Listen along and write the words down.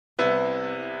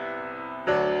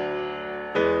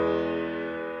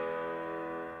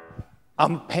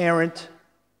I'm a parent.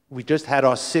 We just had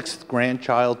our 6th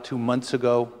grandchild 2 months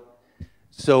ago.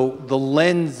 So the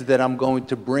lens that I'm going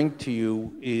to bring to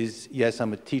you is, yes,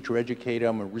 I'm a teacher educator,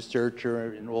 I'm a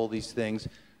researcher and all these things,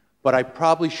 but I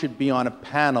probably should be on a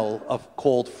panel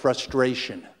called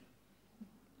frustration.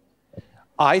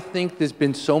 I think there's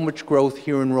been so much growth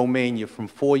here in Romania from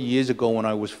 4 years ago when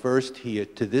I was first here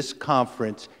to this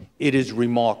conference. It is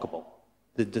remarkable.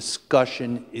 The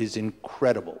discussion is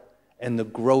incredible and the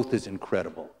growth is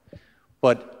incredible.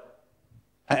 But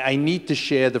I need to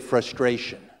share the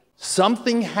frustration.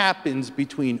 Something happens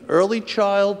between early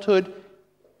childhood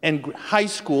and high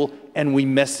school and we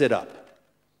mess it up.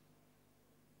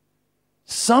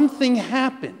 Something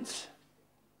happens.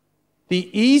 The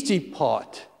easy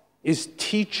part is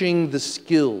teaching the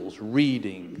skills,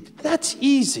 reading. That's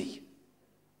easy.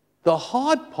 The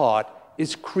hard part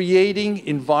is creating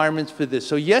environments for this.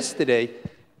 So yesterday,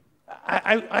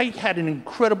 I had an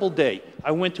incredible day.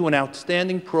 I went to an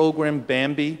outstanding program,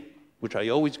 Bambi, which I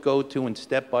always go to in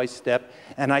Step by Step,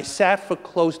 and I sat for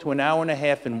close to an hour and a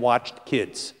half and watched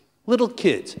kids. Little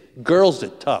kids. Girls are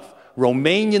tough.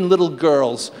 Romanian little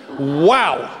girls.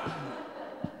 Wow!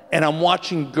 And I'm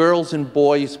watching girls and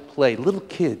boys play. Little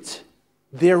kids.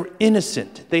 They're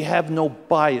innocent. They have no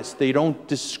bias. They don't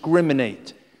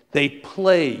discriminate. They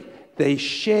play. They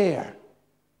share.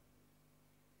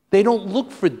 They don't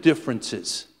look for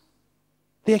differences.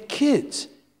 They're kids.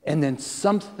 And then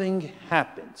something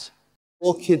happens.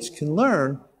 All kids can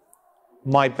learn.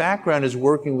 My background is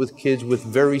working with kids with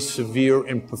very severe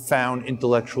and profound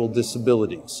intellectual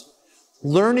disabilities.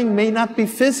 Learning may not be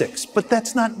physics, but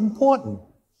that's not important.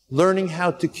 Learning how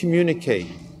to communicate,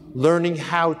 learning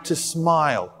how to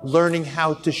smile, learning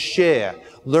how to share,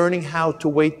 learning how to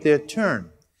wait their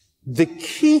turn. The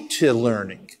key to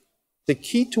learning, the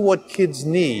key to what kids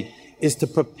need is to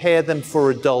prepare them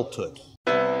for adulthood.